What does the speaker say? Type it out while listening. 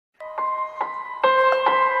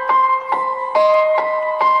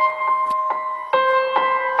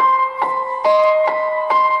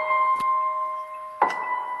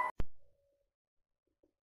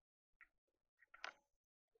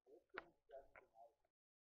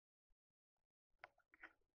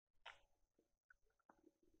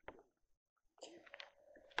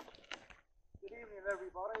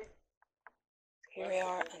Everybody. Here we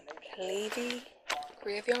are in Killeavy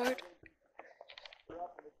graveyard. We're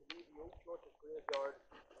up in the Killeavy Old Churches graveyard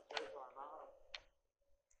in St Moninna.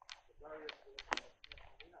 The various St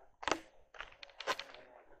Moninna.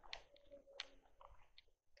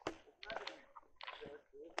 It's not even church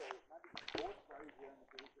graveyard, it's not even both buried here in the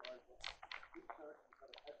graveyard, but these churches got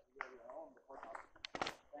a history earlier on before not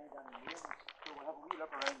find any names. So we'll have a wee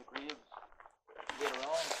look around the graves later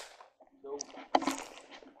on. So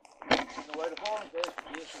while the whole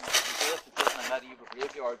investigation and medieval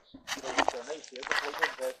graveyards, they're nice here, but like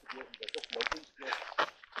investigating, they're just lovely stuff.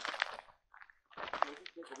 So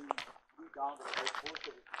just take a wee down to the right post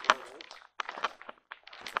of it before it is.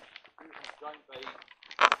 He's joined by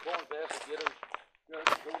co-investigators here at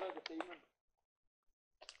the Dakota this evening.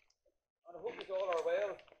 And I hope you all are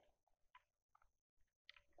well.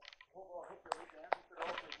 I hope your weekend is good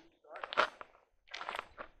off as you start.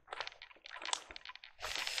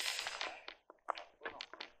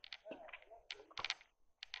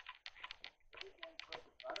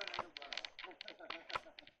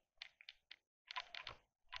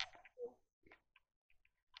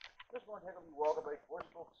 Just going to take a wee walk about first,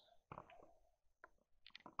 folks.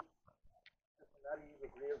 Just a medieval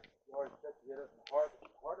graveyard situated in the heart of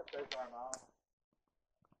St Moninna.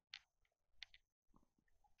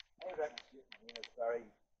 I reckon St Moninna is very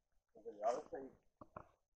over the other side.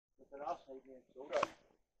 But the last night me and Soda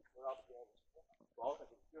were up there this Baltic,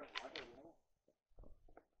 it's here in the winter, you know.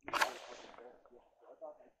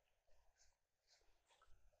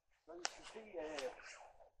 So you can see,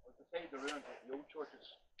 beside the ruins of the old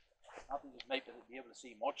churches, not that you might be able to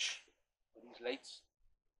see much with these lights,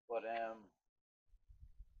 but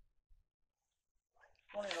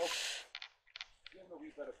funny enough, given a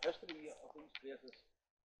wee bit of history of these places,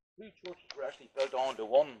 two churches were actually built onto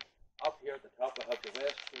one. Up here at the top we have the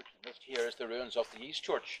West Church, and this here is the ruins of the East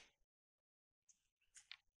Church.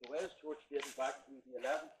 The West Church dating back to the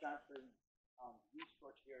 11th century, and the East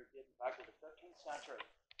Church here dating back to the 13th century.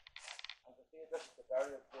 As I say, this is the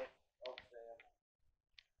burial place of St Moninna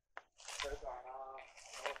and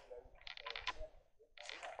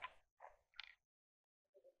also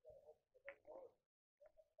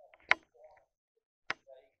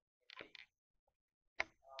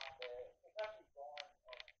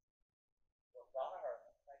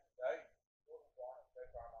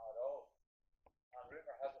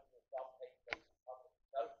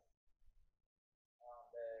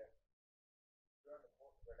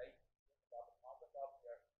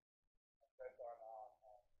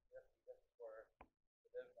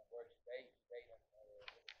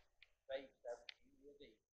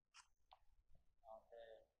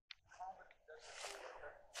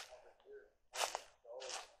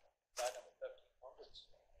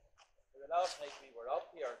last night we were up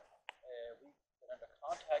here, we got into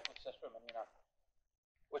contact with St Moninna,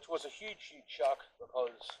 which was a huge shock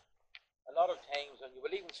because a lot of times, and you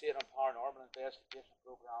will even see it on paranormal investigation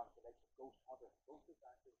programs, like the ghost hunters, ghost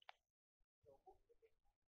adventures. So most of the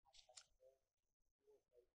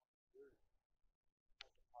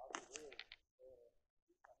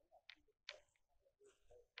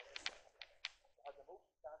had the most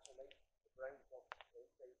substantial light the grounds of the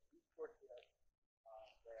East Church here, and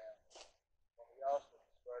when we asked them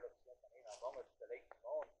to swear up St Moninna, among us the light was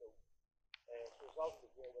on, so she was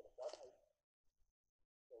obviously here with us that night.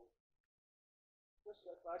 So just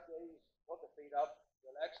sit back, guys, put the feet up,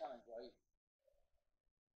 relax and enjoy.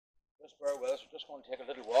 Just bear with us, we're just going to take a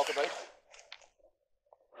little walk about.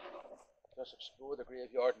 Just explore the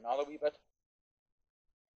graveyard and all a wee bit.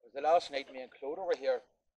 It was the last night me and Claude were here.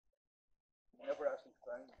 We never actually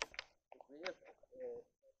found the grave.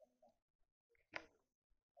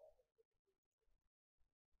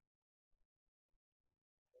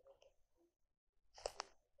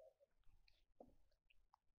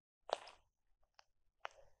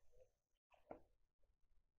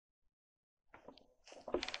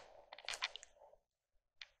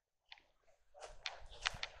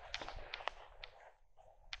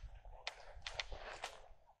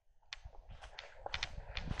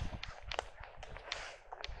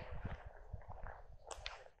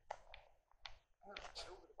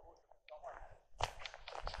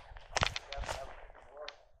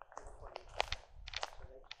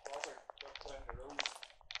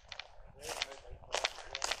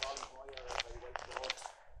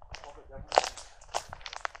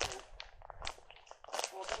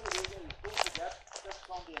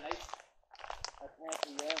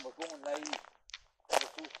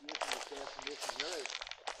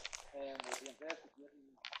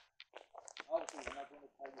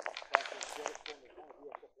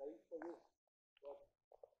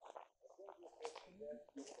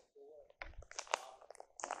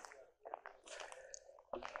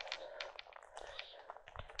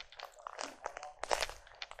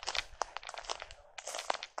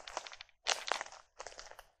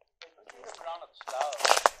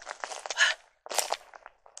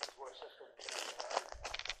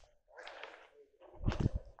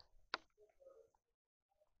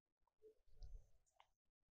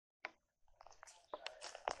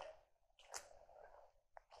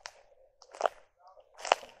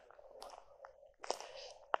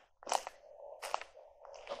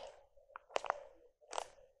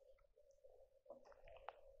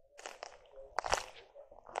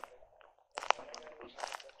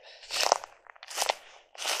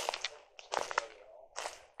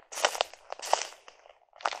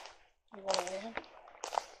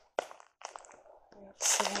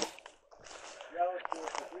 So, Yeah, of course,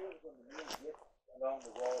 the graves on the main gate along the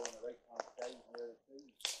wall on the right hand side near the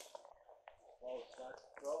trees. All stacked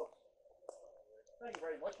across. Thank you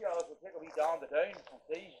very much, Alice. We'll take a wee down the down and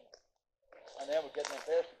see. And then we'll get an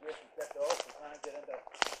investigation kicked off. We'll try and get into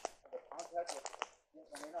contact with St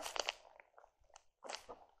Moninna.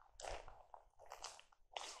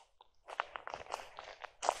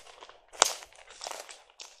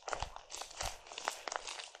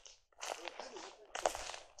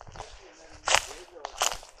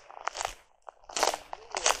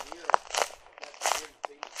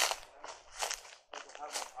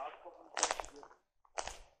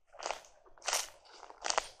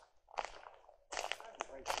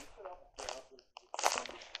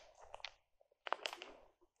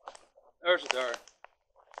 There's it there.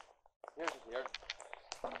 Here's it here.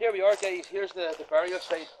 Here we are, guys. Here's the burial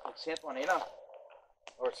site at St Moninna.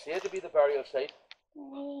 Or it's said to be the burial site.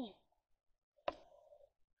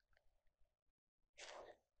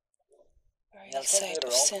 Burial site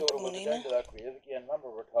of St Moninna. To that grave again. Remember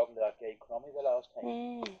we were talking to that guy Cromie the last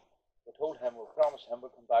time. We told him, we promised him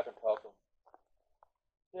we'll come back and talk to him.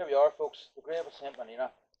 Here we are, folks. The grave of St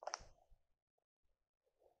Moninna.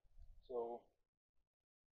 So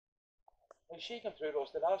when she came through to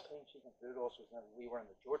us, the last time she came through to us was when we were in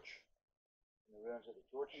the church, in the ruins of the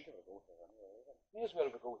church. May as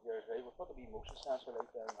well we go here, right? We'll put the wee motion sensor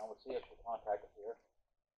right there and I will see if she'll contact us here.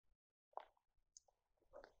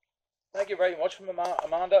 Thank you very much from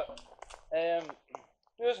Amanda.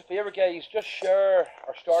 Do us a favour, guys, just share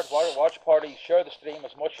or start watch parties, share the stream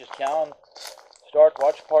as much as you can. Start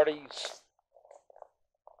watch parties.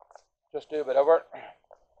 Just do whatever.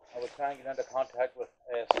 I will try and get into contact with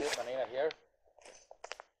St Moninna here.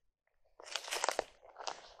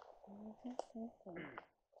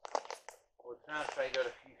 We'll try and find out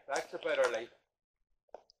a few facts about our life,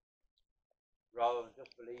 rather than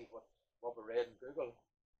just believe what we read in Google.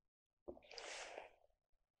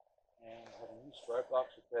 And I have a new square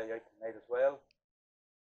box to try out tonight as well.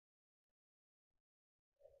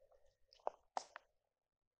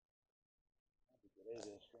 Today's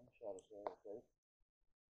a screenshot as well, okay.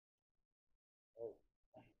 Oh.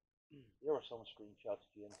 There were some screenshots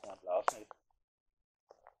Jane sent last night.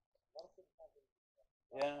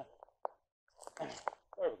 Yeah.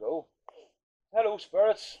 There we go. Hello,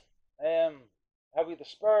 spirits. Have we the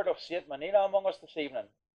spirit of St Moninna among us this evening?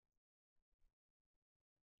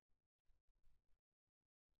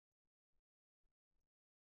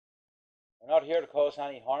 We're not here to cause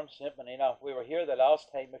any harm, St Moninna. We were here the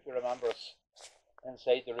last time, if you remember us,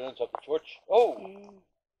 inside the ruins of the church. Oh,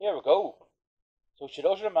 here we go. So she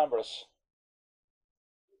does remember us.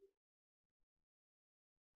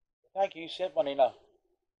 Thank you, St Moninna,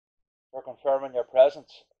 for confirming your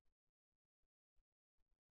presence.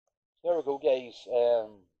 So there we go, guys.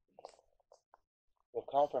 With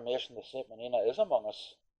confirmation that St Moninna is among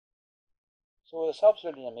us. So it's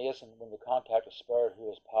absolutely amazing when you contact a spirit who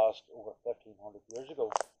has passed over 1500 years ago.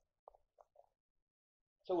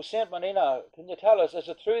 So St Moninna, can you tell us, is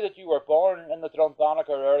it true that you were born in the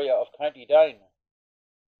Drumbanachar area of County Down?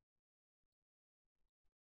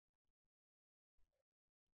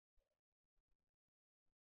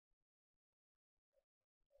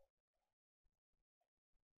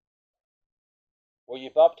 Were you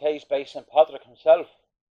baptised by St Patrick himself?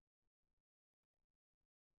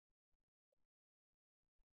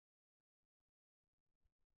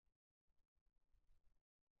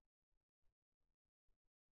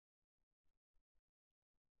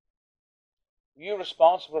 Were you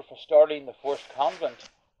responsible for starting the first convent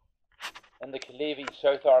in the Killeavy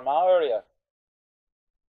South Armagh area?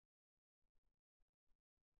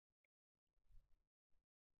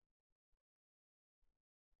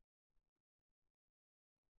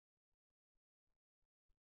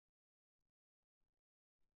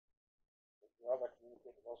 Robert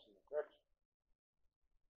communicated with us in the church.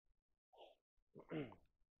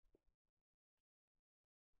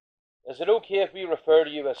 Is it okay if we refer to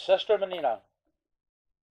you as Sister Moninna?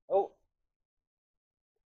 Oh,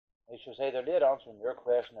 I should say they're late answering your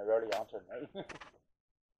question or early answering mine.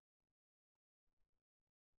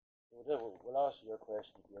 We'll ask your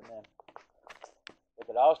question again then. But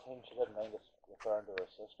the last time she didn't mind us referring to her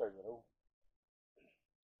sister, you know.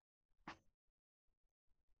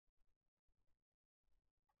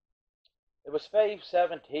 It was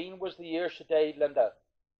 5/17 was the year she died, Linda.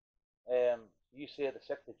 You say the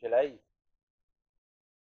 6th of July.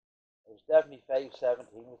 It was definitely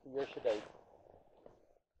 5/17 was the year she died.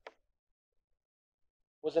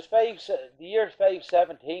 Was it the year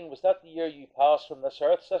 5/17, was that the year you passed from this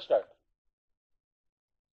earth, sister?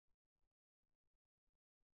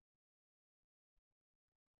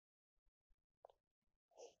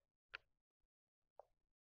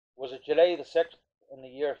 Was it July the 6th in the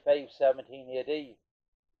year 517 AD?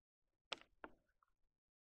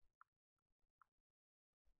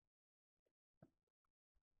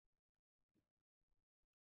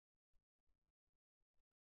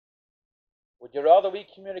 Would you rather we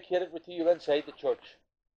communicated with you inside the church?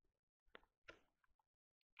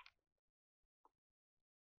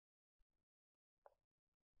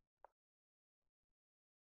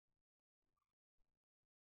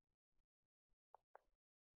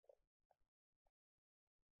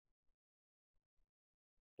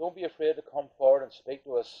 Don't be afraid to come forward and speak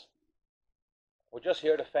to us. We're just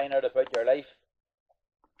here to find out about your life.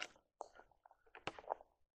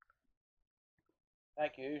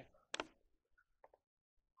 Thank you.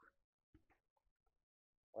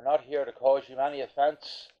 We're not here to cause you any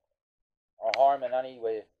offence or harm in any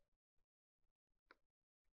way.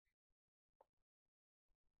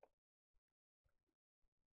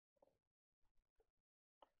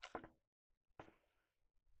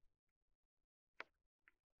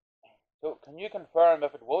 So, can you confirm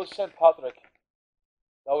if it was St Patrick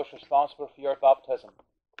that was responsible for your baptism?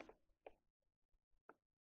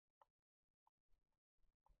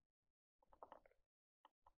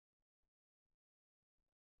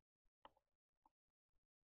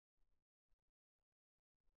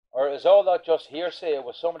 Or is all that just hearsay?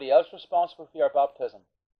 Was somebody else responsible for your baptism?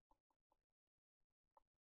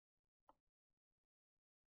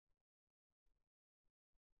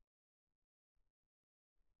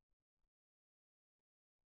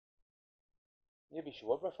 Maybe she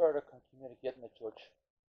would prefer to communicate in the church.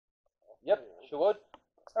 Yep, she would.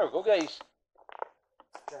 There we go, guys.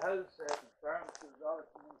 She has confirmed she would rather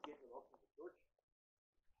communicate with us in the church.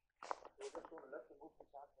 So we're just going to lift them up and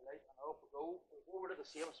stand the light and off we go. We'll go over to the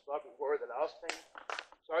same spot we were the last time.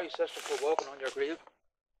 Sorry, sister, for walking on your grave.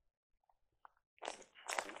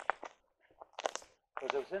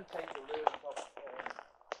 Because I was inside the room of the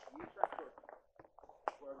youth sector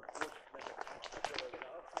where we were the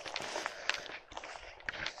last time.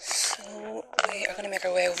 So we are going to make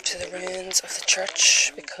our way over to the ruins of the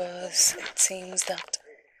church because it seems that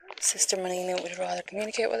Sister Moninna would rather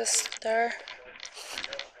communicate with us there.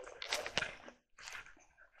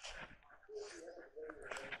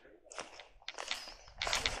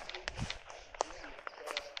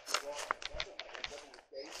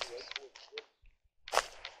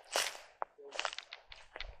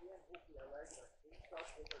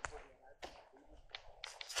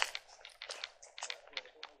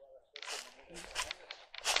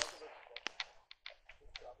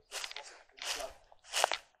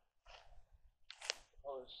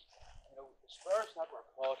 The spurs that were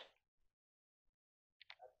caught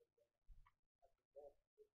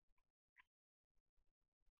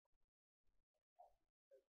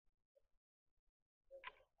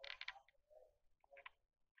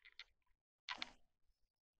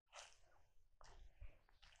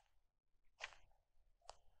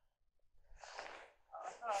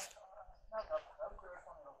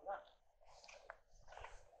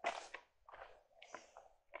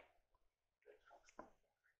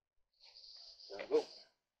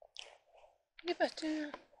You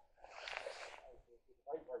better.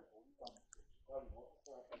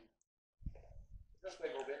 just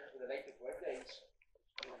like over to the lake of web days,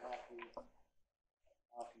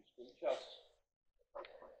 after screenshots.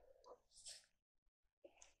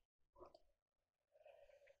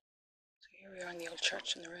 So here we are in the old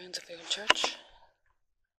church, in the ruins of the old church.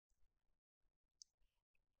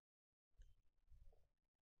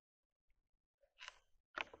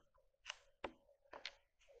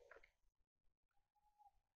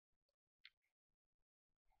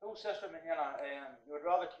 No, Sister Moninna, you would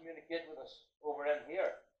rather communicate with us over in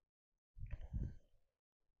here.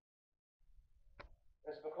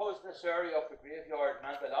 It's because this area of the graveyard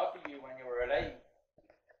meant a lot to you when you were alive.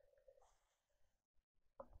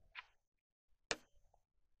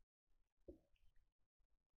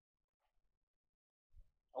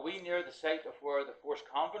 Are we near the site of where the first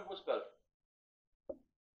convent was built?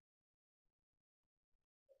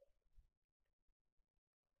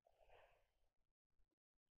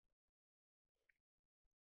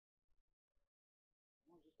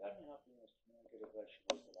 Definitely not being as communicative as she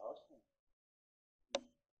was the last time.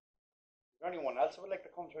 Is there anyone else who would like to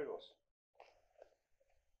come through to us?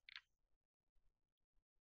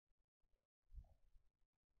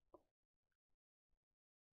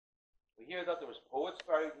 We hear that there was poets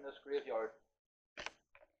buried in this graveyard.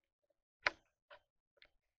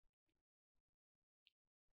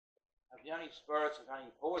 Have you any spirits of any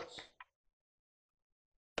poets?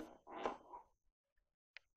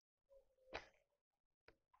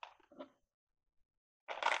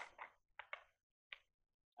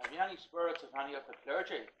 Have you any spirits of any of the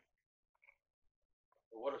clergy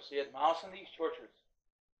who would have said Mass in these churches?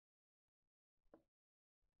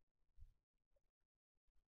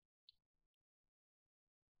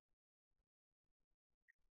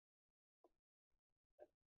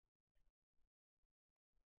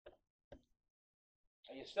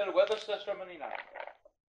 Are you still with us, Sister Moninna?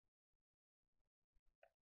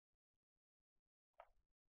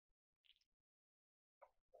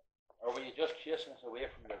 Or were you just chasing us away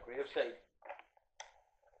from your graveside?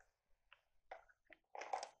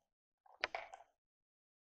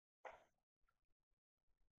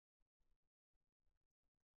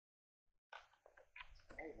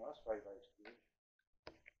 Hey, no, that's very, very strange.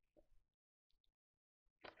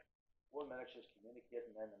 1 minute she's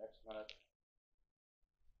communicating, then the next minute.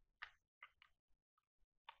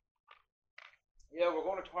 Yeah, we're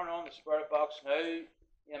going to turn on the spirit box now.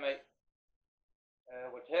 Yeah, mate.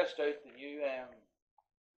 We'll test out the new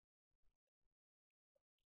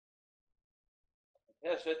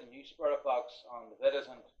spirit box, and if it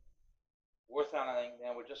isn't worth anything,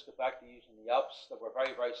 then we'll just get back to using the apps that were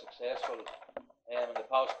very, very successful in the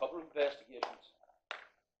past couple of investigations.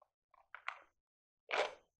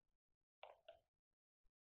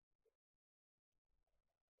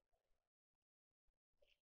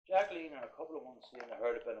 Jacqueline and a couple of ones saying they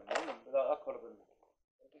heard a bit of moaning, but that could have been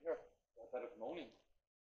here. A bit of moaning.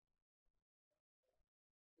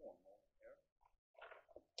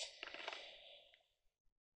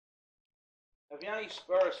 Have you any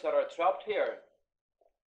spirits that are trapped here?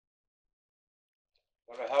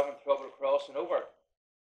 That are having trouble crossing over?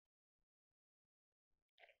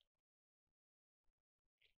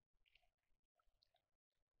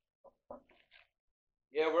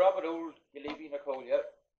 Yeah, we're up at Old Killeavy, Nicole, yeah.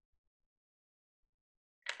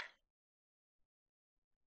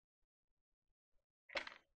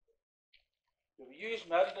 Do we use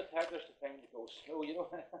metal detectors to find the ghosts? No, you don't.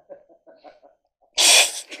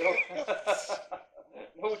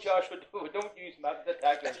 No, Joshua, we don't use metal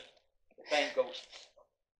detectors to find ghosts.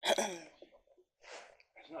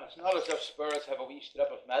 It's not as if spirits have a wee strip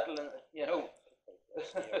of metal in it, you know.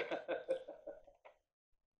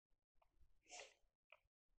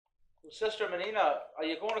 Well, Sister Moninna, are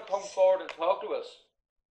you going to come forward and talk to us?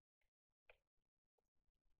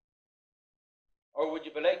 Or would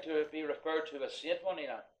you like to be referred to as St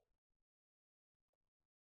Moninna?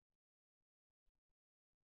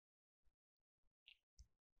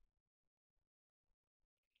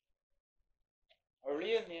 Her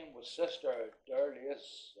real name was Sister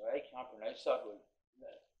Derlis. I can't pronounce that one.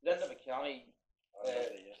 Linda McKinney.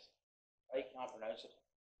 Yes. I can't pronounce it.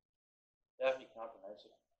 Definitely can't pronounce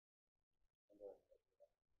it.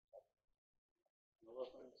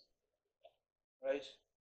 Right.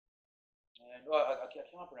 No, I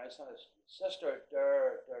can't pronounce that. It's Sister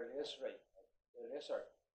Derlis, right? Derliser.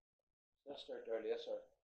 Sister Derliser.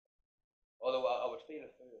 Although I would feel a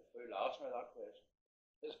fool asking her that question.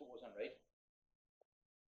 This wasn't right.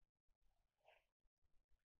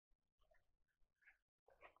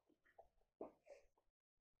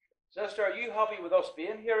 Sister, are you happy with us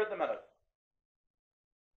being here at the minute?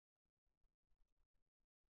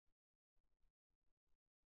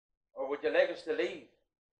 Or would you like us to leave?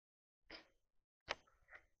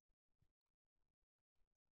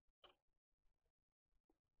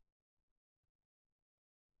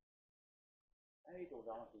 I don't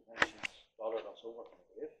honestly think she's followed us over from the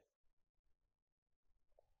grave.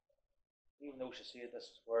 Even though she said this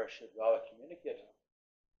is where she'd rather communicate.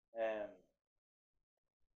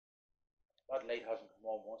 That light hasn't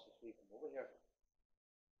come on once since we come over here.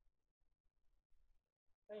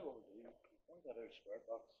 Tell you what we'll do. Bring that out spirit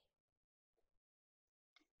box.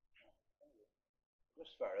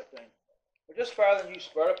 Just fire it down. We'll just fire the new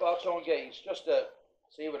spirit box on, guys, just to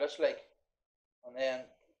see what it's like. And then,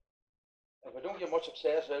 if I don't get much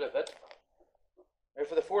success out of it, now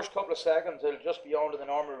for the first couple of seconds, it'll just be on to the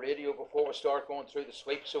normal radio before we start going through the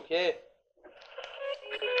sweeps, okay?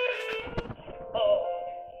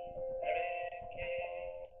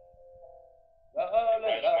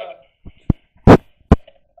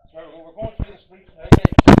 Sorry, we're going through the sweeps now,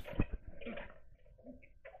 guys.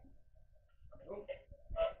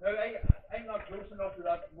 No, I'm not close enough to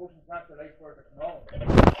that motion sensor light for it to come on. You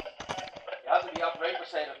have to be up right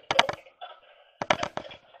beside it.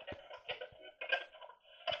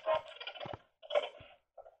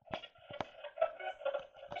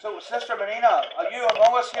 So, Sister Moninna, are you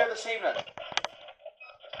among us here this evening?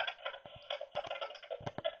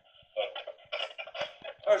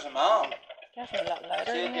 There's a man. Definitely a lot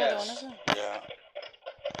louder than the other one, isn't it? Yeah.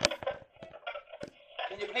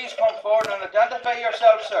 Can you please come forward and identify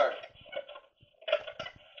yourself, sir?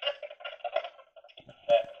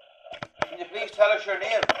 please tell us your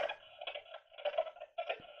name?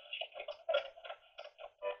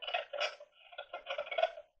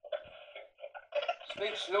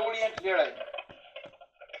 Speak slowly and clearly.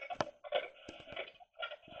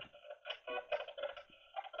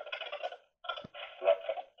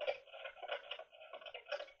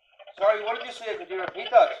 Sorry, what did you say? Could you repeat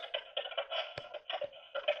that?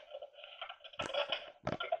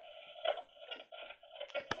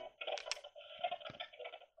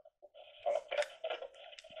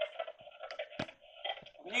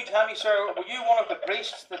 Can you tell me, sir, were you one of the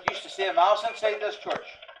priests that used to say Mass inside this church?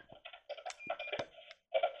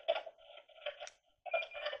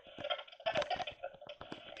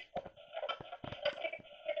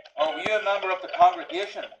 Or were you a member of the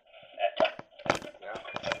congregation? Yeah.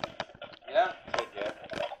 Yeah? Yeah.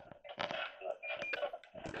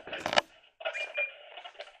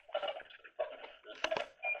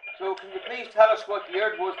 So can you please tell us what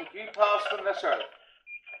year it was that you passed from this earth?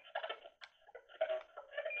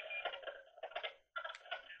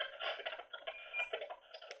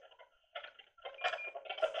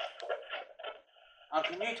 And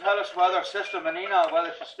can you tell us whether Sister Moninna,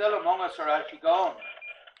 whether she's still among us or has she gone?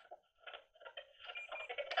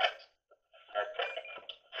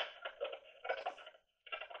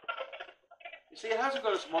 You see, it hasn't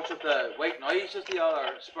got as much of the white noise as the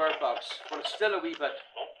other spirit box, but it's still a wee bit.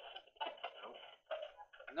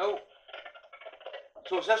 No.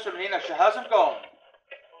 So Sister Moninna, she hasn't gone.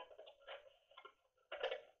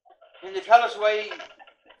 Can you tell us why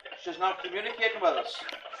she's not communicating with us?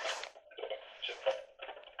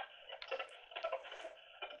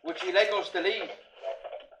 Would she like us to leave?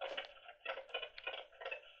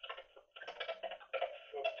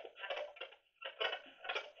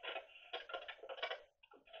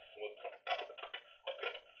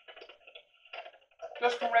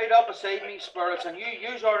 Just come right up beside me, spirits, and you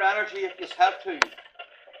use our energy if you have to.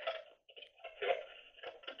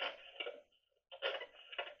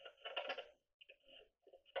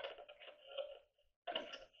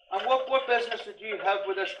 And what business did you have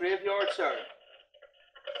with this graveyard, sir?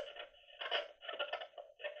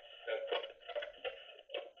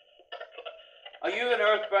 Are you an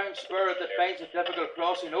earthbound spirit that finds it difficult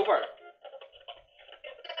crossing over?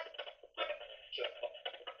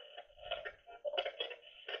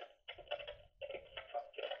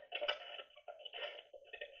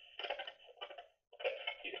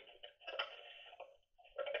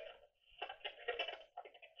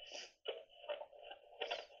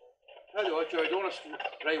 Tell you what, Jerry, do you want to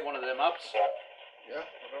try one of them apps? Yeah,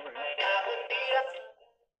 whatever.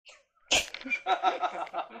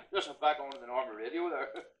 Just went back on the normal radio there.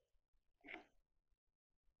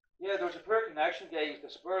 Yeah, there was a poor connection, guys. The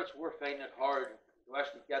spirits were finding it hard to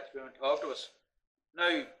actually get through and talk to us.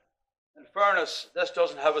 Now, in fairness, this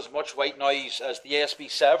doesn't have as much white noise as the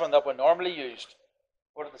SB7 that we normally used.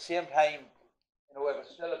 But at the same time, you know, it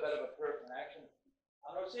was still a bit of a poor connection.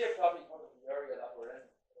 And I would say it probably because of the area that we're in.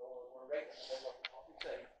 You know, we're right in the middle of the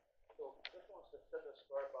countryside. So this one's to sit the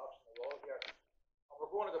spirit box on the wall here. And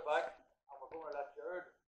we're going to go back and we're going to let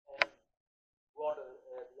Jared go on to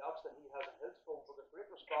the apps that he has on his phone, because great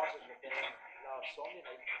responses were getting last Sunday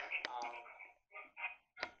night and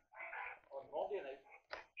on Monday night.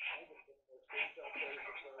 I was getting the screenshots there as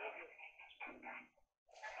well, wasn't it?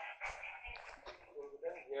 So we'll go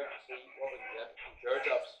down here and see what we can get from Jared's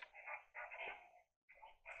apps.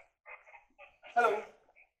 Hello.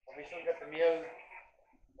 Have we still got the meal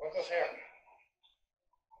with us here?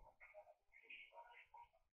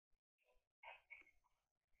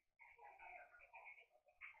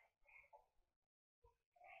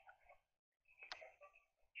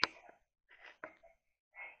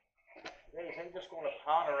 Guys, I'm just going to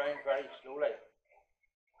pan around very slowly.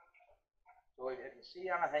 So if you see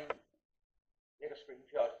anything, take a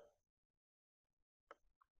screenshot.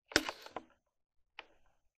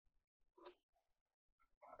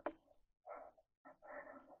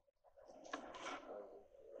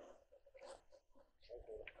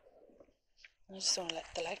 I just want to let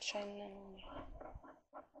the light shine in.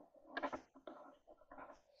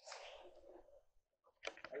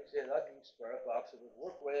 I'd say that new spirit box, it would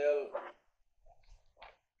work well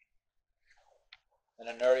in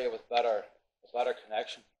an area with better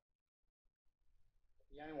connection.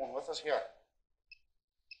 Is anyone with us here?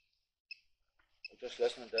 I'm just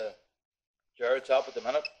listening to Jared's app at the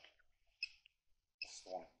minute. This is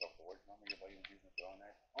the one up the wood. Remember your buddy was using it down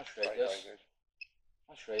there? That's right, yes.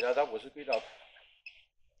 That's right, that was a good app.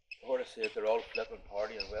 I heard to say they're all flipping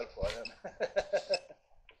partying well for them.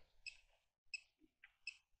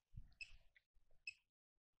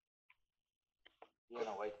 Ian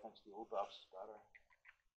and White thinks the old app's better.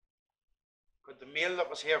 Could the male that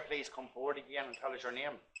was here please come forward again and tell us your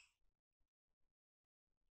name?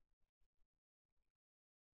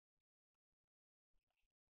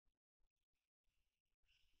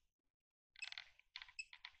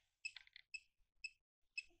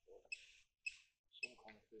 Some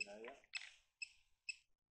coming through now, yeah.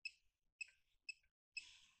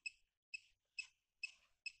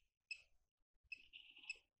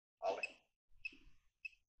 Ali.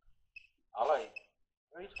 Ali.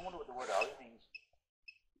 Where are you wonder what the word Ali means?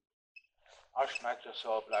 Ashmack just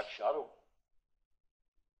saw a black shadow.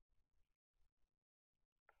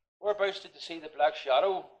 Whereabouts did you see the black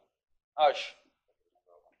shadow, Ash?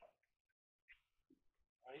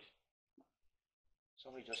 Right.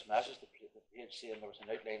 Somebody just messaged the page saying there was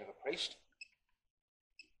an outline of a priest.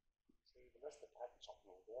 See, the rest of the pack is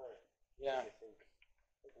something over there. Yeah.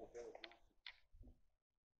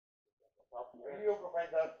 Are you over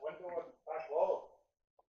by that window at the back wall?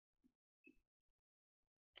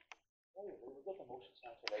 Oh, we will get the motion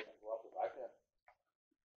sensor light and go up the back there.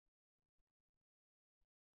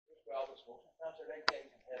 Just grab this motion sensor light, guys,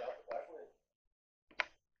 and head up the back way.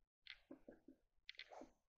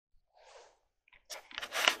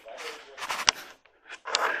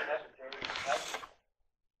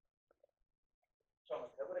 Some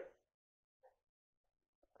activity.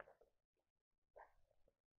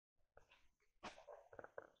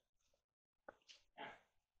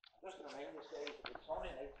 Just to remind you guys that it's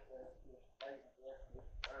Sunday night today, there's light and there, and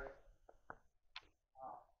it's very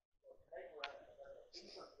so tonight we're at a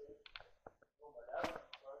fever group, room 11,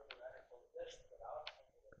 Thursday night, so this is the last thing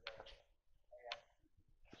we're doing.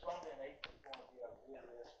 Sunday night is going to be a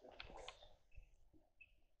real spooky place.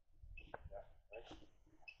 Yeah, right.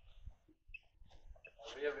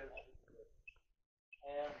 A real spooky place.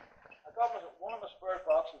 I got one of my spare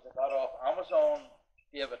boxes I got off Amazon,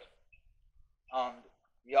 David, and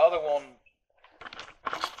the other one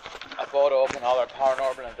I bought off another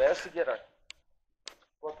Paranormal Investigator.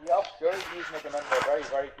 But the upstairs these make them in there very,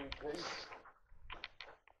 very good too.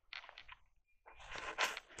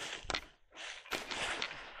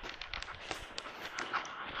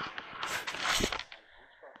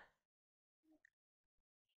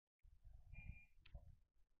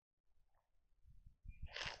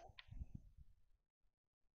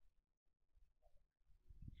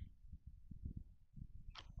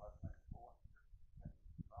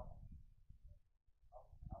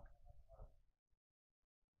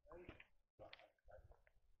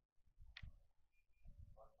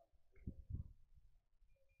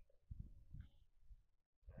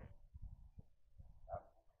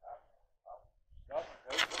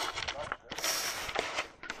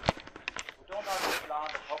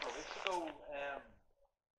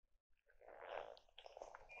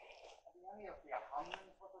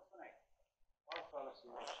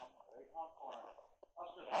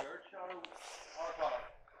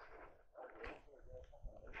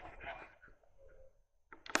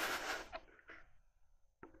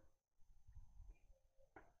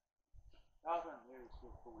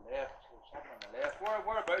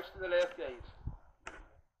 Whereabouts to the left, guys?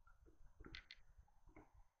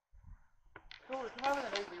 So, do you remember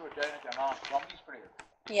the night we were down at your Thomas Cromie's parade?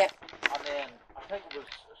 Yeah. And then, I think it was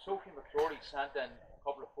Sophie McCrory sent in a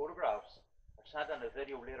couple of photographs, or sent in a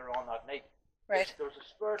video later on that night. Right. There was a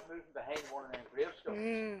spirit moving behind one of them gravestones,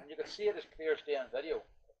 and you could see it as clear as day on video.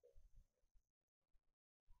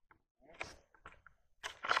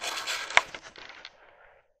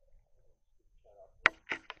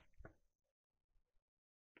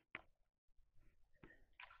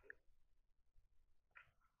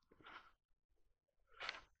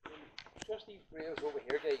 Just these graves over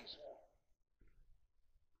here, guys.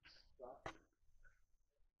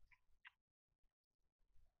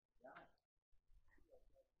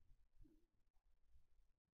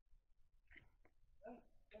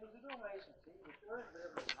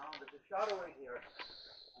 There's a shadow right here,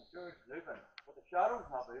 and George moving, but the shadow's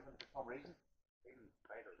not moving for some reason. Even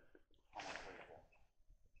spiders.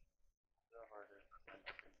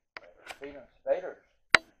 Feeling spiders.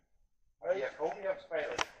 Have you a phobia of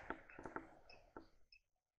spiders?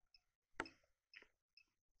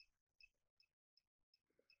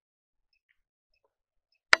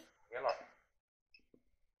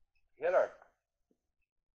 Taylor.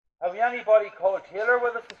 Have you anybody called Taylor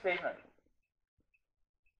with us this evening?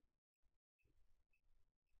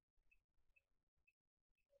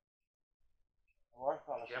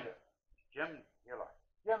 Jim Taylor.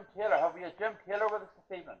 Jim Taylor. Have we a Jim Taylor with us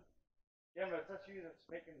this evening? Jim, is this you that's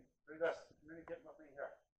speaking through this, communicating with me here?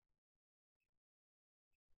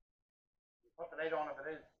 You put the light on if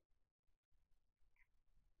it is.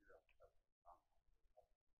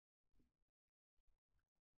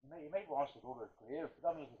 He might want us to go to his grave, but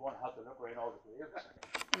that means we're going to have to look around all the graves.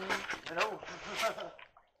 You know?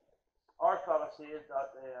 Our fella said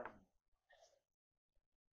that,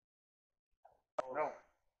 No.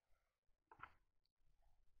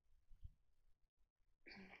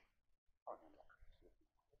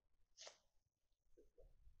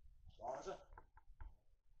 Gone, is it?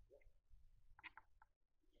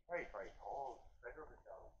 Very, very tall. Bigger than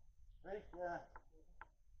that. Right, yeah.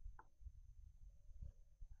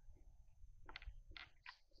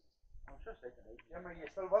 I was just thinking, Jim, are you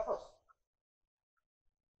still with us?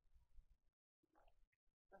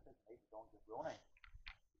 Don't get running.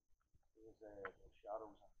 There's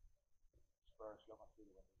shadows and spurs looking through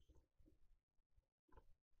the windows.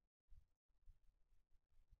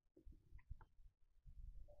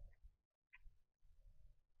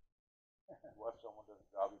 What if someone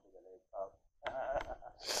doesn't grab you by the leg, pal?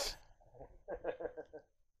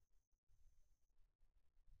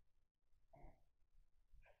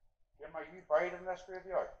 Jim, are you buried in this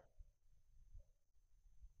graveyard?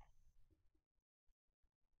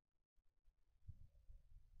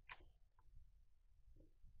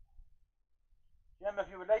 Jim, if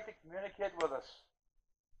you would like to communicate with us,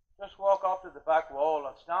 just walk up to the back wall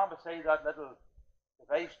and stand beside that little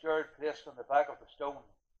device Jared placed on the back of the stone,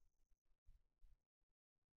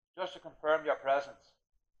 just to confirm your presence.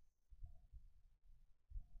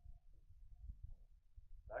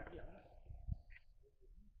 Thank you.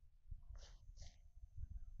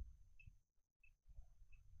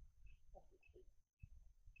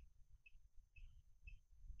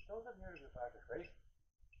 Doesn't near the back of right.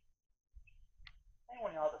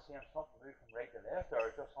 Anyone ought to see something move from right to left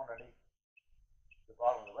or just underneath the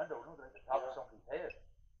bottom of the window, not at the top of somebody's head.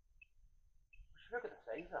 We should look at the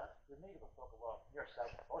size of it. We need to fucking well near 7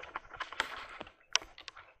 foot.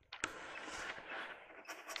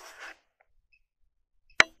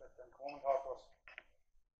 Let them come and talk to us.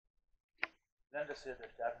 Linda said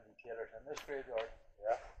there's definitely killers in this graveyard.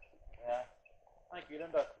 Yeah. Yeah. Thank you,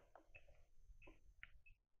 Linda.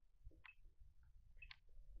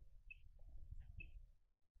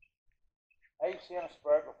 I've seen a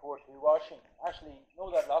spur before too washing. Actually, you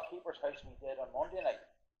know that lockkeeper's house we did on Monday night?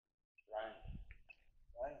 Right.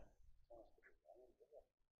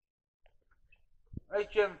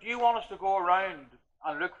 Right, Jim, do you want us to go around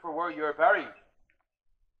and look for where you're buried?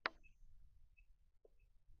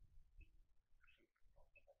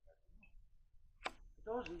 It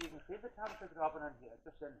does, you can feel the temperature dropping in here,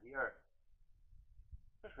 just in here.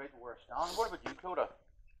 Just right where it's down. What about you, Clodagh?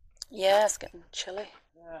 Yeah, it's getting chilly.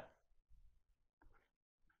 Yeah.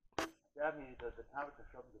 Definitely the temperature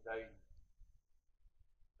shouldn't go down.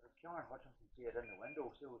 But Kieran Hutchinson see it in the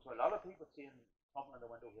window, so a lot of people seeing something in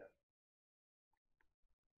the window here.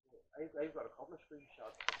 I've got a couple of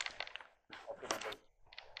screenshots of the window.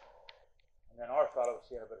 And then our fellow was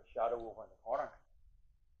seeing a bit of shadow over in the corner.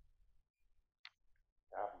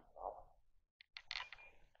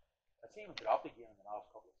 It's even dropped again in the last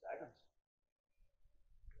couple of seconds.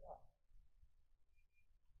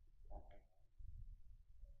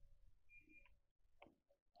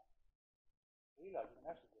 You can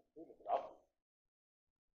actually just feel it drop.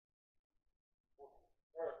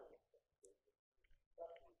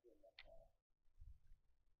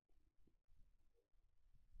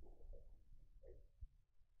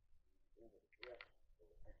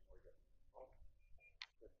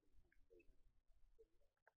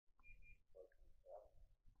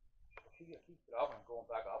 It keeps dropping and going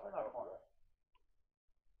back up in that corner.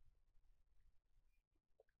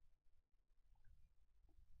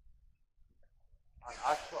 And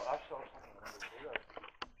I saw something in the window too.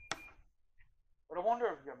 But I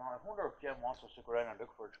wonder if Jim wants us to go around and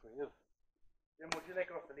look for his grave. Jim, would you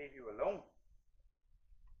like us to leave you alone?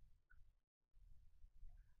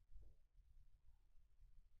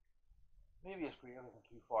 Maybe his grave isn't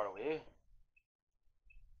too far away.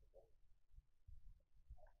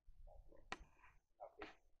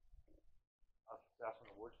 That's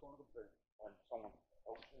when the word's going to come through. When someone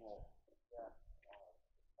else, you know, Yeah.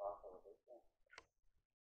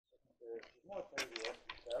 there's more things you have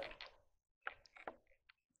to say.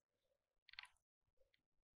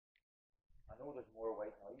 I know there's more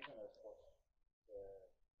white noise in this, but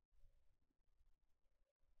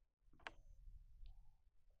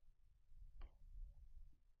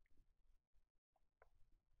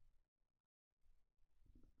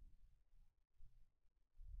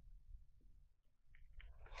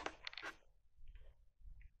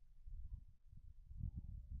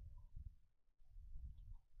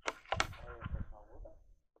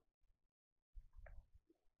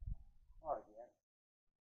not again.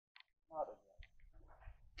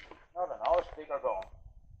 Not an hour speaker going.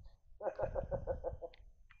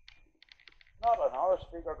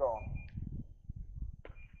 speaker gone?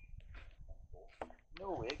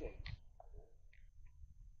 No way, guys.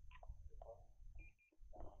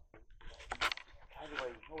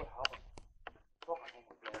 Anyway, you know what happened? Fucking thing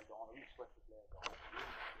was laid on. We switched the blade on.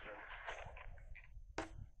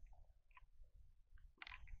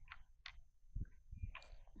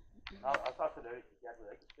 Now, I thought that I could get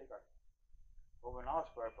without the speaker. But we're not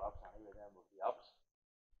a square box anyway, then with the ups.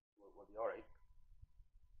 We'll be alright.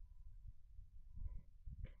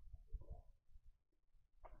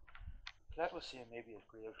 Clet was saying maybe his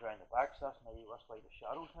grave's around the back, so that's maybe that's why the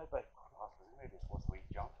shadows might be. Possibly, maybe it's supposed to be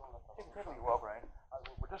junk on it. Take a wee walk around.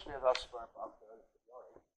 We'll just leave that square box there, it'll be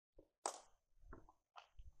alright.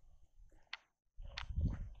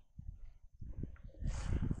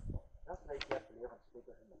 That's like you have to leave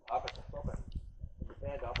speakers in the pocket, the fucking in the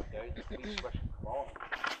bed up and down, the police switch come on.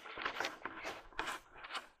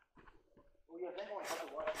 Oh yeah, then we'll have to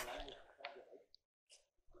watch the language.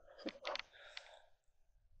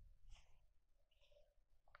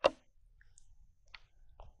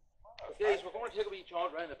 Guys, we're going to take a wee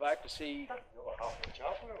jaunt round the back to see.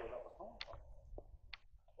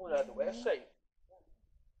 Oh, that's the west side.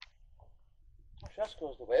 That's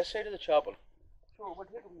goes the west side of the chapel. Sure, we'll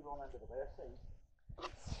take a wee run into the west side.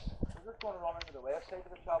 We're just going to run into the west side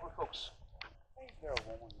of the chapel, folks. Is there a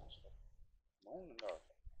woman moaning there?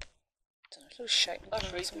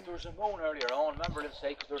 That's right, there was a moan earlier on, remember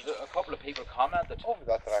inside, because there's a couple of people commented. Over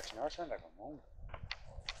that direction, there sounds like a moan.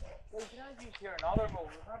 Well, you can use here another moan.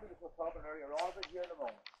 Remember we were talking earlier on about here the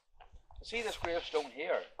moan. See this gravestone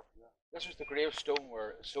here? Yeah. This was the gravestone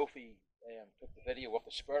where Sophie took the video of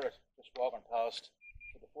the spirit just walking past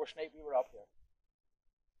for the first night we were up here.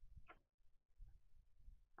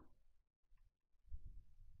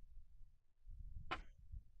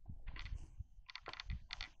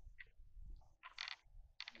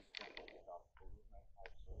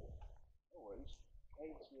 No worries.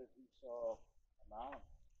 Hey, he saw a man.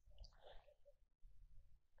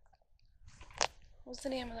 What's the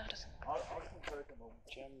name of that?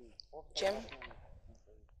 Jim. Jim?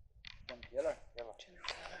 Jim Taylor. Jim Taylor.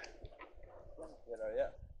 Jim Taylor,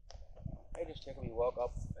 yeah. I just take a wee walk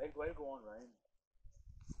up. I'll go on round.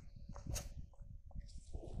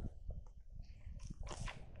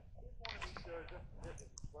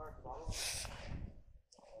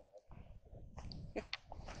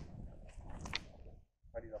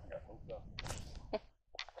 How do you up your hope though? You're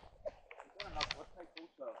gonna knock what type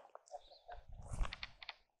coleslaw?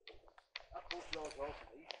 That coleslaw is all for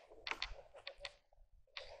me.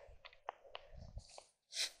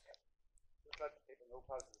 Just let the people know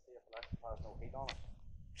because the CFLX has no heat on it.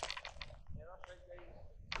 Yeah, that's right, guys.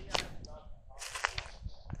 See you next time.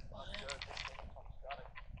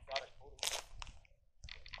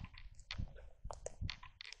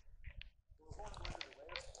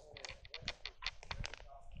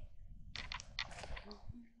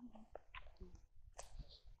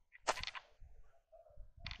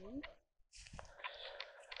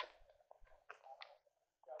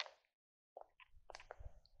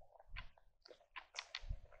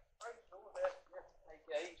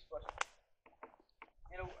 But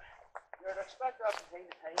you know, you'd expect that from time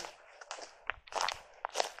to time.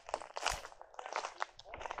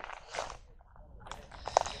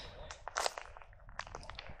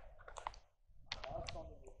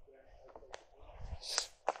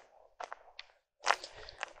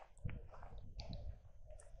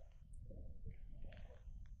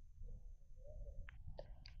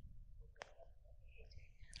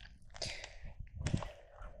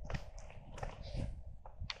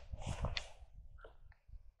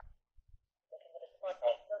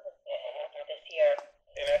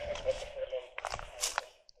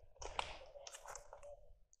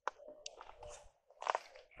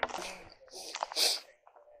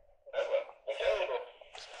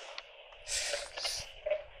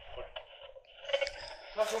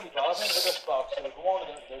 That's only bad thing with this box, so we go on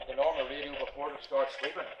to the normal radio before it starts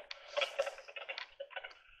sweeping.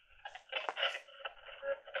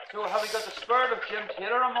 So have we got the spirit of Jim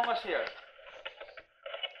Taylor among us here?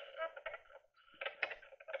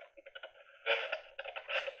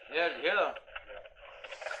 Yeah, did you hear that?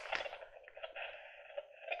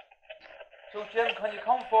 So Jim, can you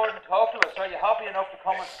come forward and talk to us? Are you happy enough to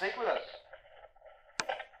come and speak with us?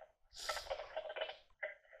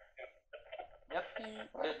 Yep.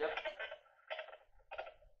 Yep.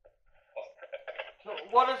 So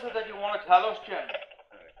what is it that you want to tell us, Jim?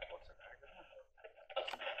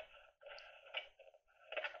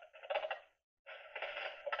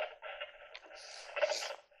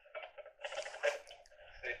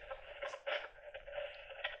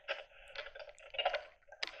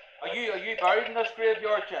 Are Are you buried in this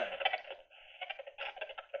graveyard, Jim?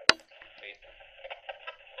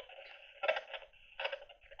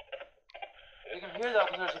 You can hear that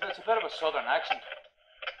because it's a bit of a southern accent.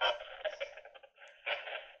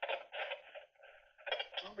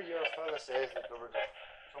 Remember your fella says that there was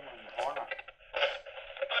someone in the corner? On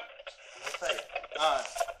this side? Ah.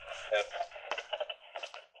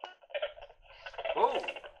 Oh.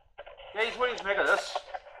 Guys, what do you make of this?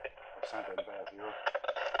 It's not that bad here.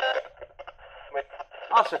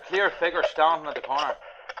 That's a clear figure standing at the corner.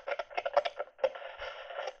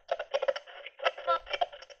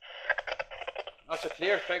 That's a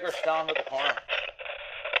clear figure standing at the corner.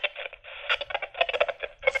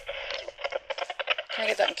 Can I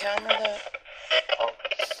get that on camera though?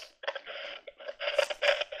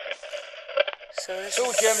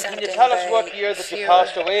 So Jim, can you tell us what year that you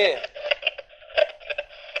passed away?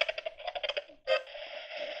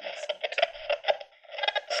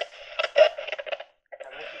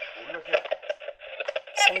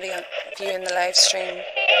 Somebody viewing the live stream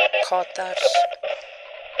caught that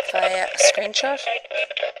via a screenshot.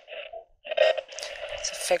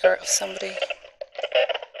 It's a figure of somebody.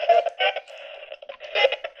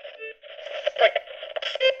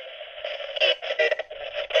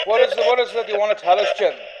 What is it you want to tell us,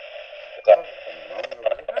 Jim?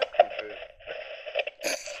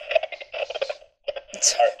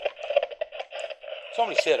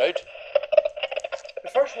 Somebody say it out. The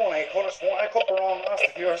first one I could have sworn, I could be wrong, asked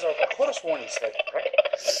the viewers, I could have sworn he said prick.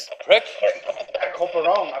 Prick? I could be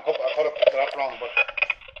wrong, I could have picked it up wrong, but...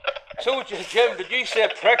 So, Jim, did you say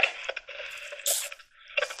prick?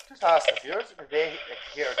 Just ask the viewers, did they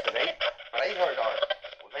hear it today? But I heard ours.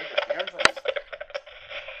 Was I just hearing things?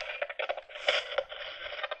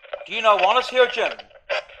 Do you not want us here, Jim?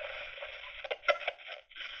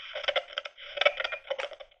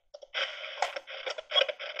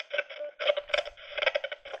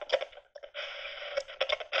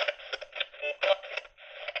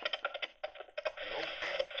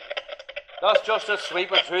 That's just us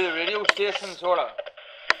sweeping through the radio station, sort of.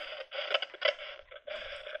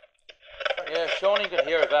 Yeah, Shawnee could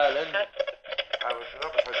hear a violin. I was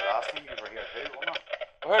that was the last time you were here too, wasn't it?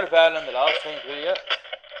 I heard a violin the last time too, yeah.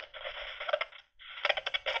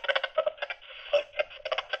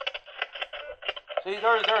 See,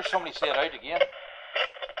 there's somebody say it out again.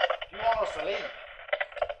 Do you want us to leave?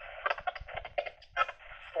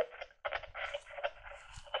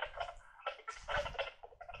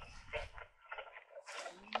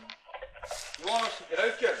 You want us to get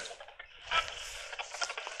out, Jim?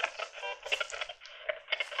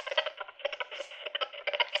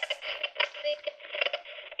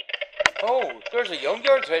 Oh, there's a young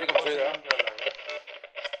girl trying to come through there.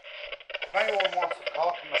 If anyone wants to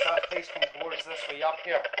talk to myself, please come towards this way up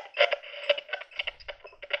here.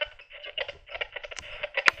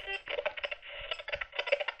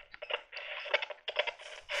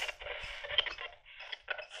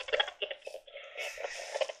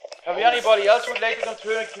 Have you anybody else would like to come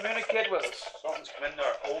through and communicate with us? Something's come in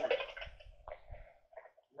there old.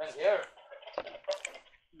 Come in here.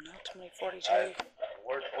 Not 2042. The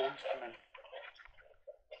word old's come in.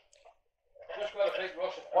 Just got a big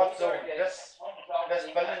rush of What's cold old? there, This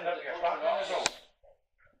building that you're talking about is old.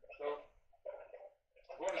 So,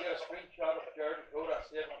 I'm going to get a screenshot of Jared and Coda and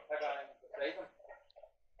see if I can pick on him beside him.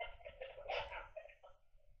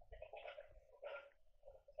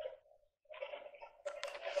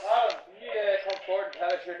 Adam, can you come forward and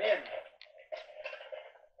tell us your name?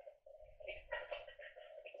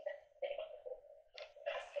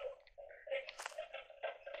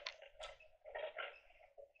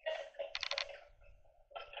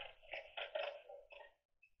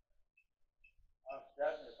 I'm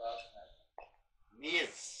stabbing the boss now.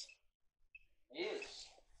 Maze. Maze.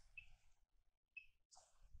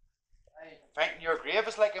 Finding your grave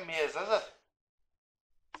is like a maze, is it?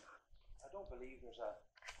 I don't believe there's a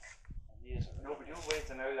maze. No, but you wait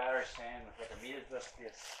an old Irish saying with like a maze this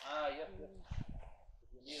place. Ah, yes, yes.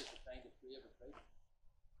 The maze to find the grave is right.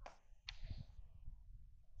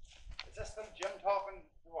 Is this still Jim talking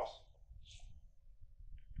to us?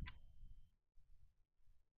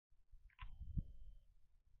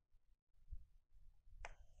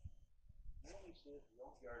 You only said the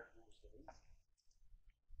young girl who was the lead.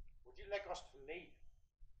 Would you like us to leave?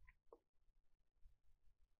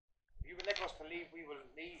 If you would like us to leave, we will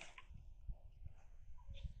leave.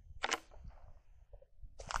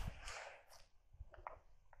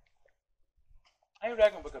 I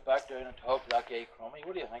reckon we could back down and talk to that guy Cromie.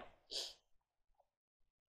 What do you think?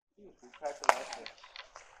 We crack the last day.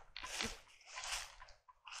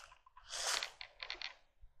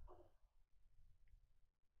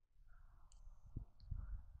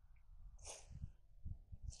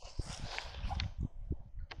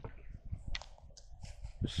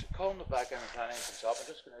 calling the back end if anything comes up. I'm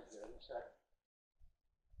just going to do it a second.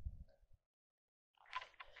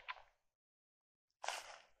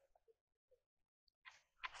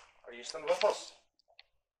 Are you still with us?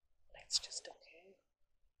 Let's just okay.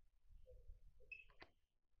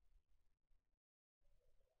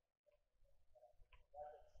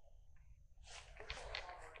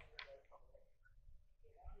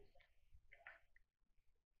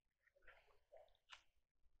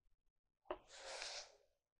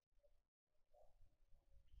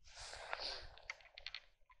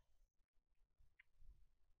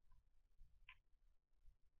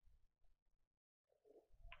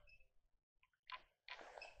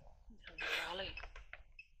 Raleigh.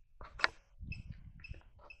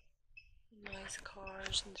 Nice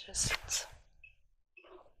cars in the distance.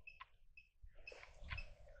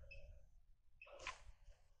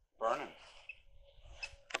 Burning.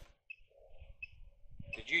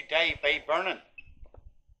 Did you die by burning?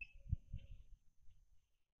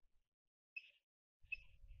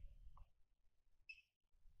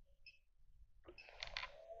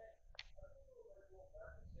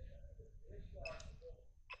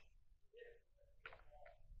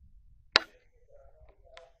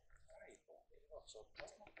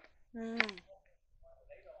 Mm.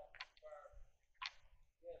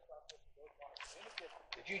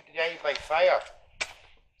 Did you die by fire?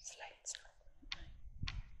 Slides.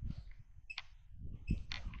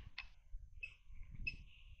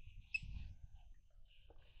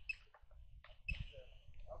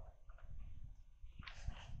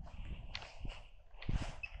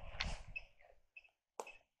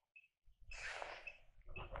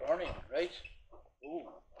 Burning, right? Ooh.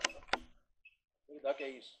 Look at that,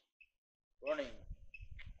 guys. Burning.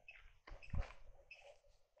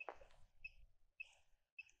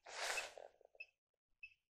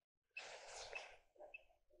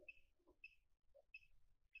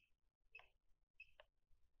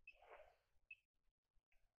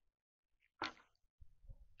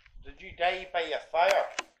 Did you die by a fire?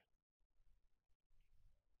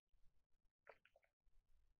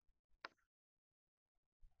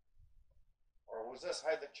 Or was this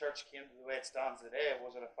how the church came to the way it stands today?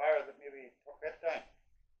 Was it a fire that maybe took it down?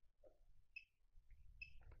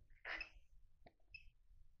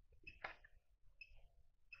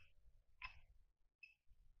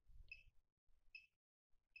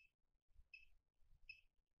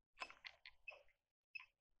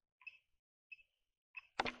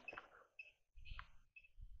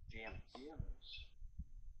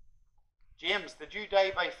 James, did you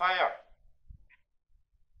die by fire?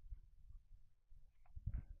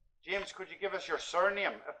 James, could you give us your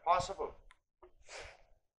surname, if possible? It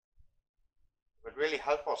would really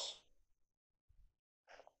help us.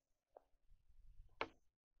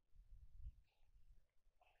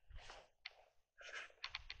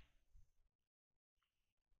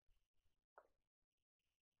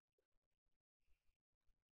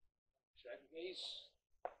 Second, guys.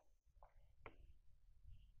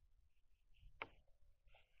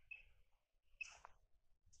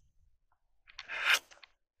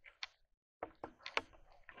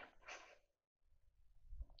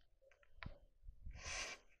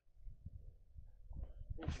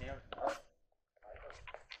 Who's name?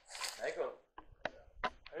 Michael.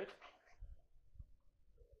 Right?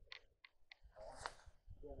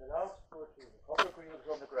 In the last photo, a couple of wheels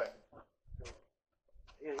on the ground. So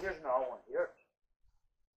here's another one here.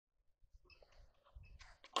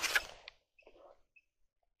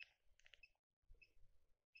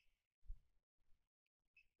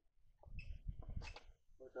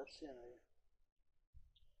 What's that saying here?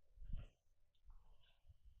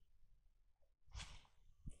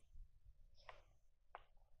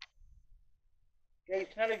 Guys,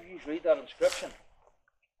 can any of you read that inscription?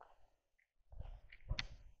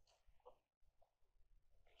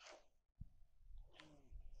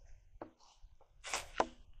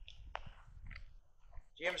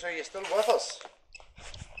 James, are you still with us?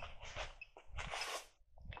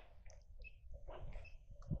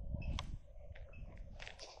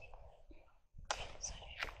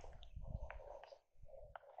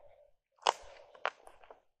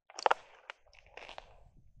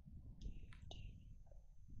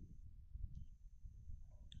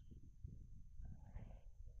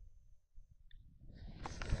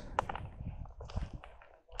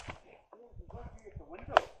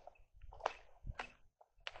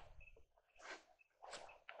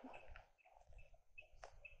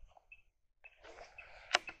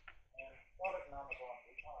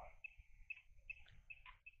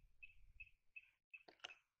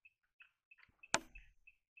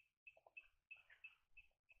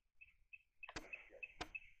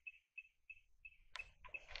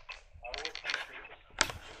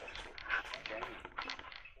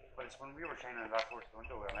 when we were shining in that first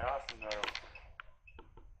window, and I asked them there,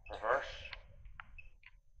 reverse.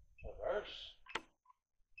 Reverse?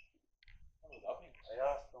 What would that mean? I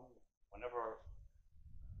asked them whenever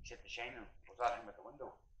he said the shining was at him at the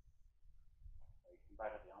window. I came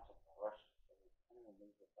back at the answer reverse. Anyone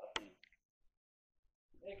knows what that means?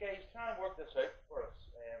 Hey guys, try and work this out for us.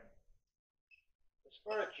 The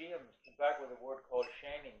spirit James came back with a word called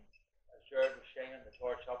shining, as Jared was shining the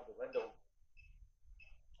torch up at the window.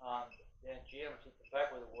 And then James he came back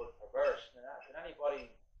with a word perverse. Now, can anybody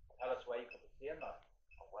tell us why he could be saying that?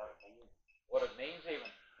 Or what it means. What it means even?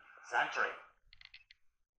 Century.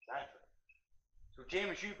 Century. So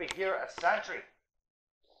James, you've been here a century.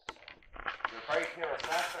 You're right here a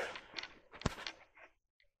century.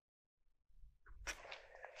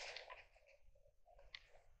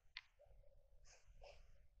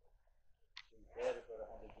 He's dead about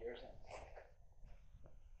 100 years now.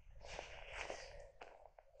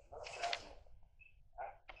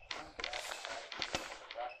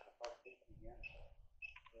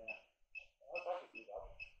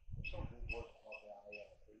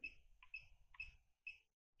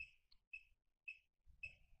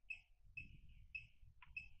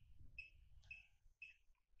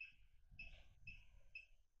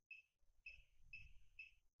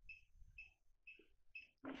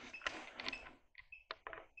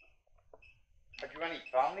 Have you any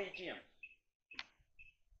family, James?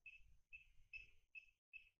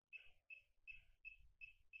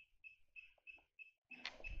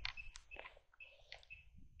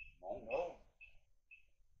 No.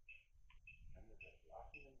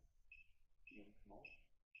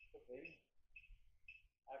 Could be.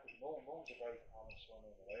 Because Moon's a very common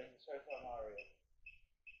surname around the South Arm area.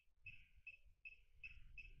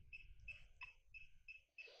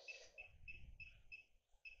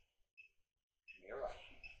 Mira.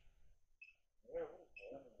 Mira, what is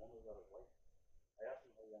Mira? One of the wife. I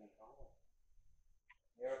haven't heard any family.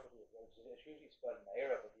 Mira could be a word. It's usually spelled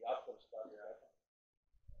Mira, but the actual spell is different.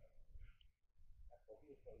 That could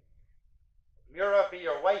be a word. Mira be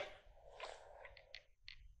your wife.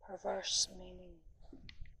 Perverse meaning.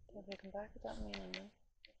 Did we come back with that meaning now?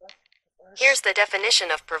 Perverse. Here's the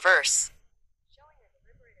definition of perverse. Showing a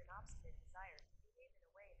deliberate and obstinate desire to behave in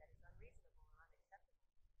a way that is unreasonable or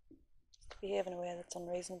unacceptable. To behave in a way that's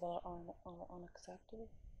unreasonable or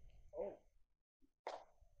unacceptable. Oh.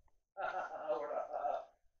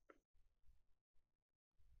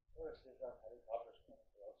 Where is this helicopter's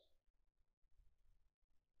coming for us?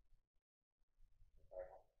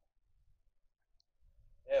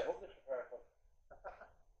 Yeah, I hope there's a fire truck.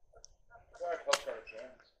 Fire trucks are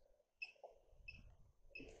trains.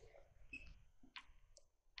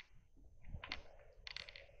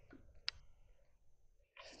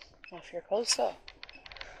 If you're closer.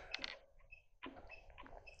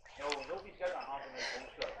 No, nobody's getting a hand in their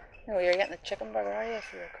postcard. No, you're getting the chicken burger, are you?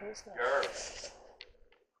 If you're closer.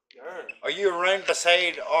 Girl. Are you around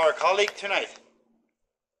beside our colleague tonight?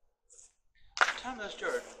 Tell me this,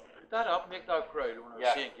 Jared. Did that up make that crowd when I was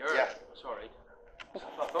Yeah, saying Jared? yeah. Sorry. I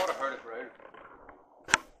thought I heard a crowd.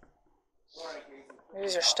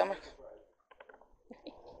 Use your stomach.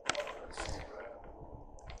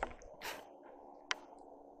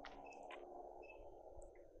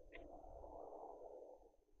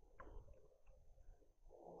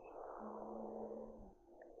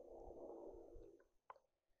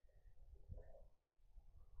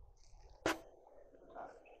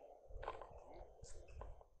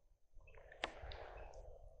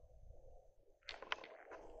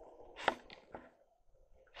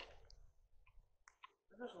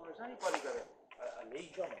 Has anybody got a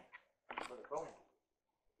lead on them for the phone?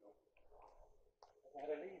 I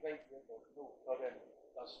had a lead right here, but no plug in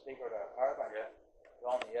that speaker to a power bank. Yeah.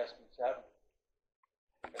 On the SB7.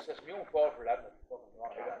 It's just my own fault for letting it fucking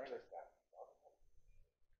run out anyway.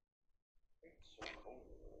 It's so cold.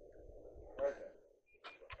 Where is it?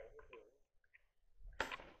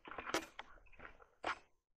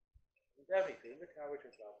 You definitely feel the car with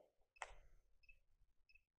yourself.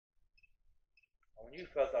 And when you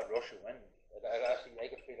felt that rush of wind, I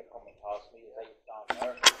could feel it coming past me as I was down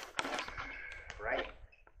there. Right.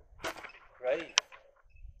 Crazy.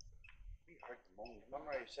 We heard the moan.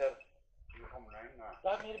 Remember I said you were coming around now?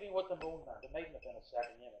 That may have been what the moon meant. It mightn't have been a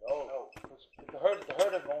second name at all. No. Because they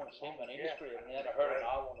heard a moan at St Moninna Street, and then I heard an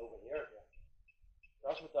owl one over here.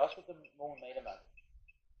 That's what the moon might have meant.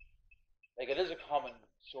 Like it is a common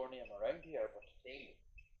surname around here, but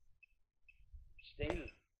Steel.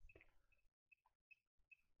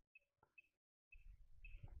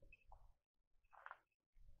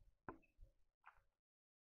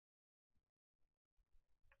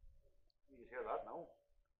 You can hear that now.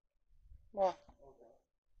 What?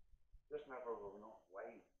 Just never were enough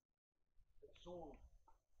wide. It's so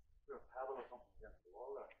through a pebble or something against the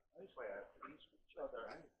wall there. That's why I screenshot there.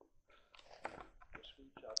 The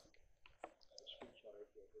screenshot out there.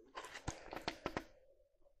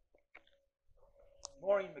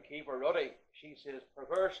 Maureen McKeever Ruddy, she says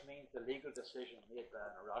perverse means the legal decision made by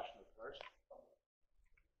an irrational person.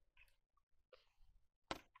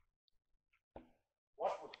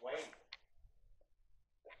 What was Wayne?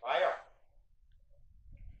 The fire.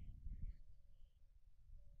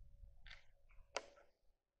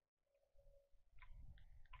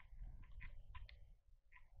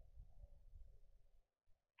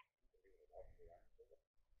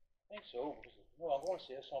 I think so, because I'm going to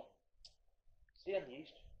say something. See in the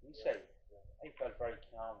east side, I felt very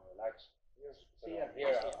calm and relaxed. See in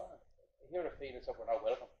here, I hear a feeling that we're not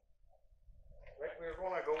welcome. Right, we're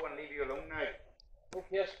going to go and leave you alone now.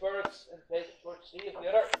 Okay, spirits, in place of church. See you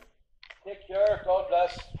later. Take care. God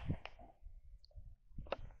bless.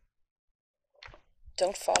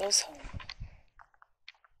 Don't follow us home.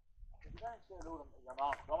 Did you guys say hello to your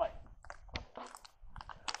man Cromie?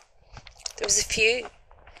 There was a few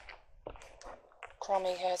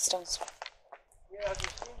Cromie headstones. Yeah, I've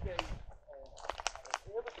seen the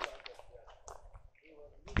able to like it.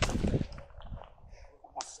 I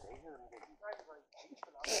must stay here and get Very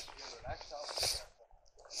peaceful atmosphere, relaxed atmosphere.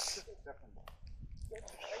 It's a bit different.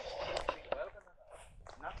 It's nice to be welcome in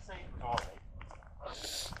it. not saying it's all right.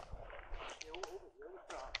 Yeah, over here was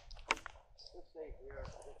grand. Let's stay here.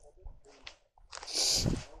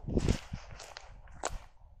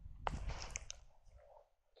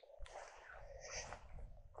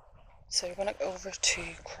 So we're going to go over to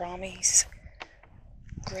Cromie's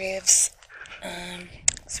graves.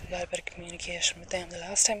 So we had a bit of communication with them the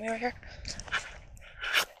last time we were here.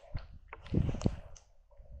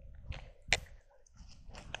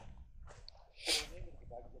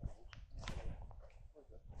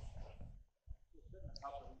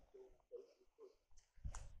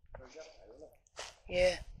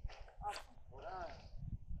 Yeah.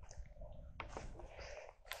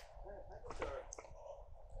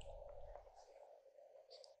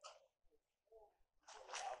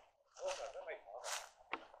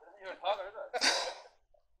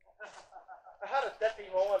 I had a steppy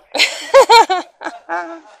moment.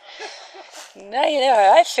 Now you know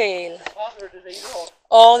how I feel. Father disease on.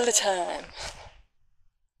 All the time.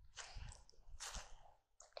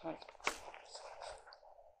 Come on.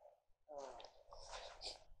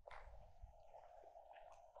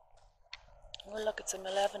 Oh look, it's a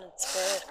malevolent spirit.